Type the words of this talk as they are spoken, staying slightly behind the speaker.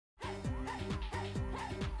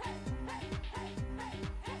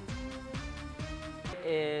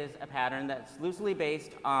is a pattern that's loosely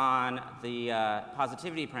based on the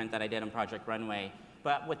positivity print that I did on Project Runway.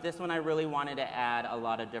 But with this one, I really wanted to add a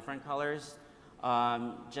lot of different colors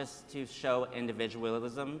just to show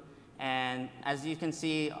individualism. And as you can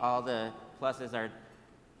see, all the pluses are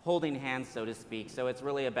holding hands, so to speak. So it's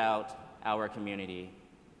really about our community.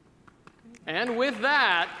 And with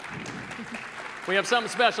that, we have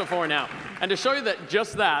something special for you now. And to show you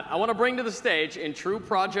just that, I want to bring to the stage, in true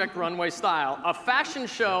Project Runway style, a fashion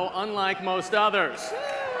show unlike most others.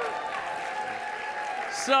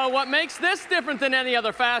 So what makes this different than any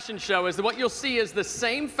other fashion show is that what you'll see is the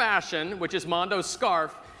same fashion, which is Mondo's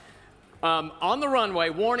scarf, on the runway,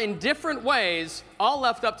 worn in different ways, all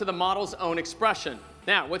left up to the model's own expression.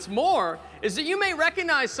 Now, what's more is that you may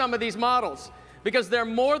recognize some of these models, because they're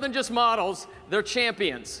more than just models, they're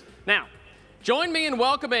champions. Now, join me in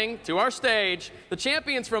welcoming to our stage the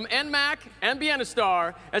champions from NMAC and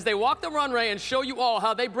Bienestar as they walk the runway and show you all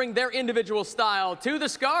how they bring their individual style to the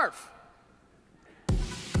scarf.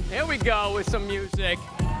 Here we go with some music.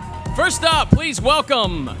 First up, please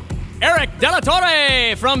welcome Eric De La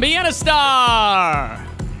Torre from Bienestar.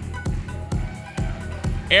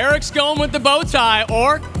 Eric's going with the bow tie,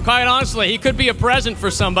 or quite honestly, he could be a present for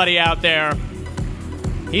somebody out there.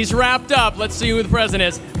 He's wrapped up. Let's see who the present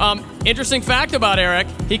is. Interesting fact about Eric,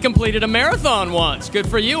 he completed a marathon once. Good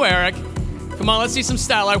for you, Eric. Come on, let's see some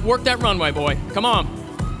style. I worked that runway, boy. Come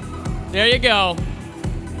on. There you go.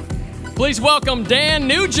 Please welcome Dan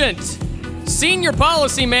Nugent, Senior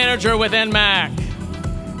Policy Manager with NMAC.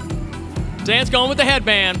 Dan's going with the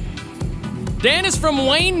headband. Dan is from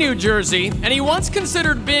Wayne, New Jersey, and he once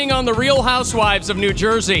considered being on the Real Housewives of New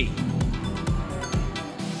Jersey.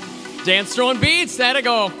 Dan's throwing beats. There to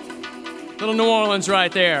go. Little New Orleans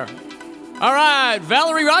right there. All right,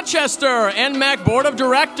 Valerie Rochester, NMAC Board of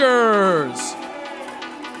Directors.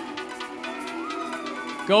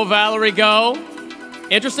 Go, Valerie, go.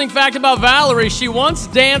 Interesting fact about Valerie, she once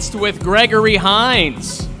danced with Gregory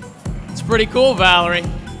Hines. It's pretty cool, Valerie.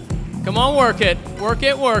 Come on, work it. Work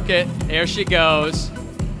it, work it. There she goes.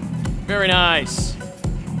 Very nice.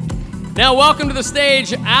 Now, welcome to the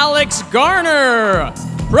stage, Alex Garner,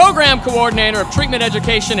 Program Coordinator of Treatment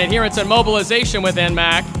Education, Adherence, and Mobilization with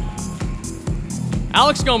NMAC.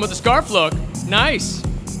 Alex going with the scarf look. Nice.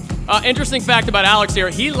 Interesting fact about Alex here,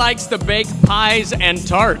 he likes to bake pies and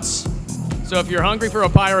tarts. So if you're hungry for a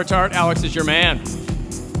pie or a tart, Alex is your man.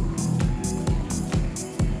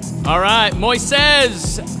 All right,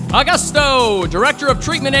 Moises Augusto, Director of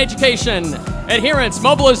Treatment Education, Adherence,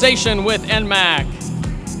 Mobilization with NMAC.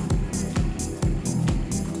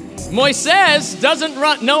 Moises doesn't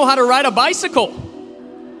know how to ride a bicycle.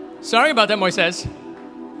 Sorry about that, Moises.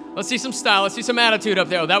 Let's see some style. Let's see some attitude up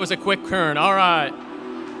there. Oh, that was a quick turn. All right.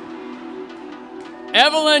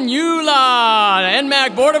 Evelyn Eula,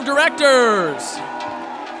 NMAC Board of Directors.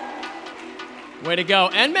 Way to go.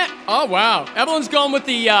 NMAC. Oh, wow. Evelyn's going with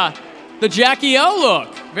the Jackie O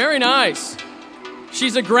look. Very nice.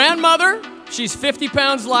 She's a grandmother. She's 50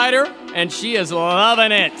 pounds lighter, and she is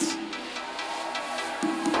loving it.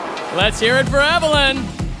 Let's hear it for Evelyn.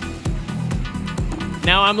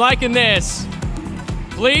 Now I'm liking this.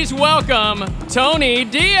 Please welcome Tony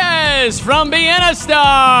Diaz from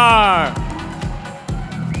Bienestar.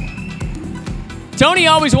 Tony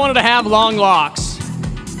always wanted to have long locks.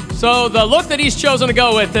 So the look that he's chosen to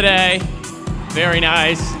go with today, very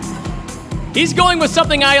nice. He's going with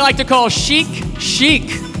something I like to call chic chic.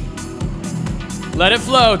 Let it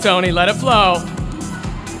flow, Tony, let it flow.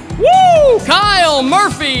 Woo! Kyle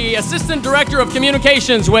Murphy, Assistant Director of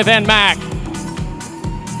Communications with NMAC.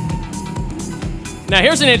 Now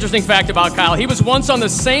here's an interesting fact about Kyle. He was once on the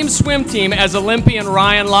same swim team as Olympian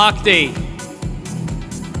Ryan Lochte.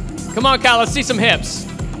 Come on, Kyle, let's see some hips.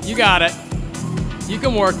 You got it. You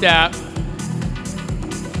can work that.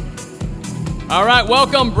 All right,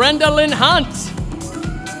 welcome Brenda Lynn Hunt,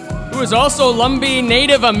 who is also Lumbee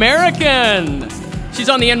Native American. She's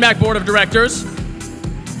on the NMAC Board of Directors.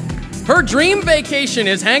 Her dream vacation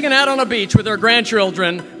is hanging out on a beach with her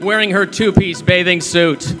grandchildren wearing her two-piece bathing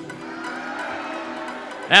suit.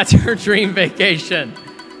 That's her dream vacation.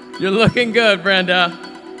 You're looking good, Brenda.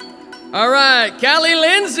 All right, Callie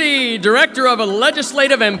Lindsay, Director of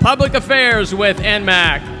Legislative and Public Affairs with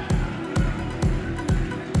NMAC.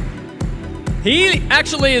 He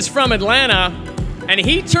actually is from Atlanta, and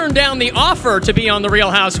he turned down the offer to be on The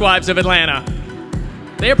Real Housewives of Atlanta.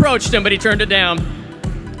 They approached him, but he turned it down.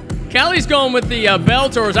 Callie's going with the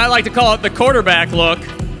belt, or as I like to call it, the quarterback look.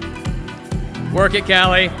 Work it,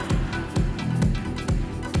 Callie.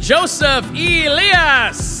 Joseph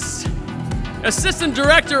Elias, Assistant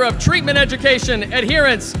Director of Treatment Education,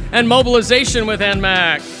 Adherence, and Mobilization with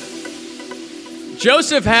NMAC.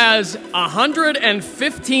 Joseph has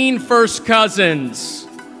 115 first cousins.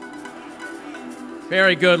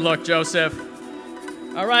 Very good look, Joseph.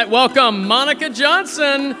 All right, welcome Monica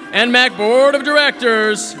Johnson, NMAC Board of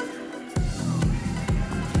Directors.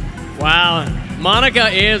 Wow, Monica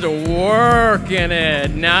is working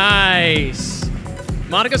it. Nice.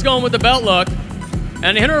 Monica's going with the belt look.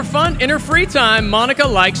 And in her free time, Monica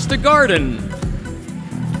likes to garden.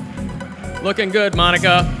 Looking good,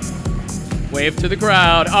 Monica. Wave to the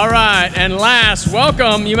crowd. All right, and last,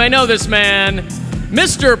 welcome, you may know this man,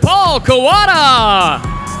 Mr. Paul Kawada,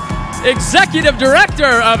 Executive Director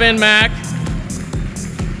of NMAC.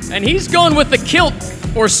 And he's going with the kilt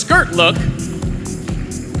or skirt look.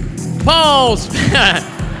 Paul's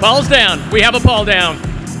down. We have a Paul down.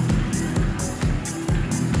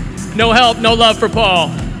 No help, no love for Paul.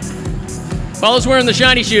 Paul is wearing the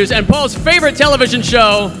shiny shoes, and Paul's favorite television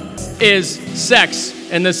show is Sex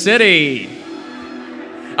in the City.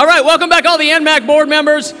 All right, welcome back all the NMAC board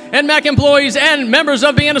members, NMAC employees, and members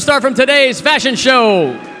of Vienna Star from today's fashion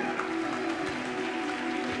show.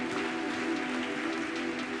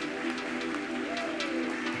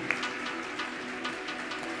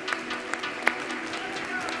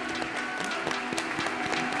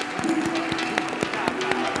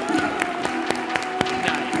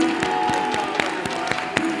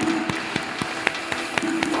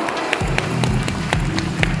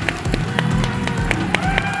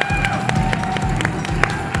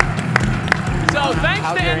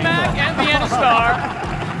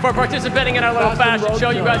 For participating in our little fashion show.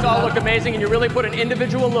 You guys all look amazing, and you really put an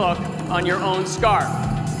individual look on your own scarf.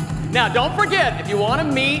 Now, don't forget, if you want to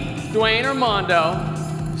meet Dwayne or Mondo,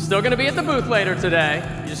 still going to be at the booth later today.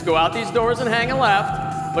 You just go out these doors and hang a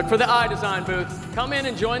left. Look for the iDesign booth. Come in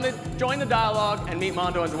and join the dialogue and meet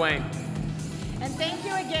Mondo and Dwayne. And thank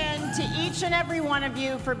you again to each and every one of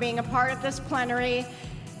you for being a part of this plenary.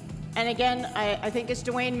 And again, I think as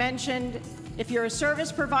Dwayne mentioned, if you're a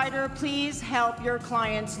service provider, please help your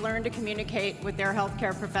clients learn to communicate with their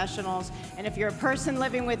healthcare professionals. And if you're a person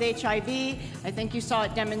living with HIV, I think you saw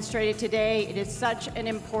it demonstrated today, it is such an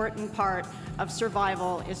important part of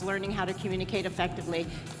survival, is learning how to communicate effectively.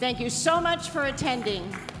 Thank you so much for attending.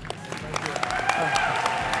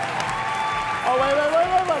 Oh, wait.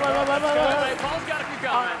 Paul's got a few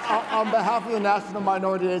comments. On behalf of the National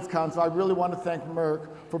Minority AIDS Council, I really want to thank Merck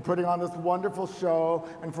for putting on this wonderful show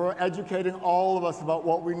and for educating all of us about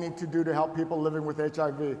what we need to do to help people living with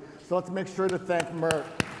HIV. So let's make sure to thank Merck.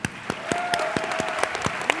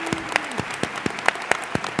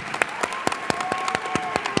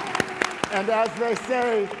 And as they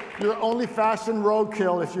say, you're only fashion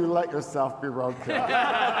roadkill if you let yourself be roadkill.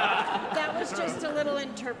 That was just a little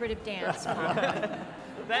interpretive dance.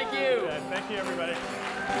 Thank you. Thank you, everybody.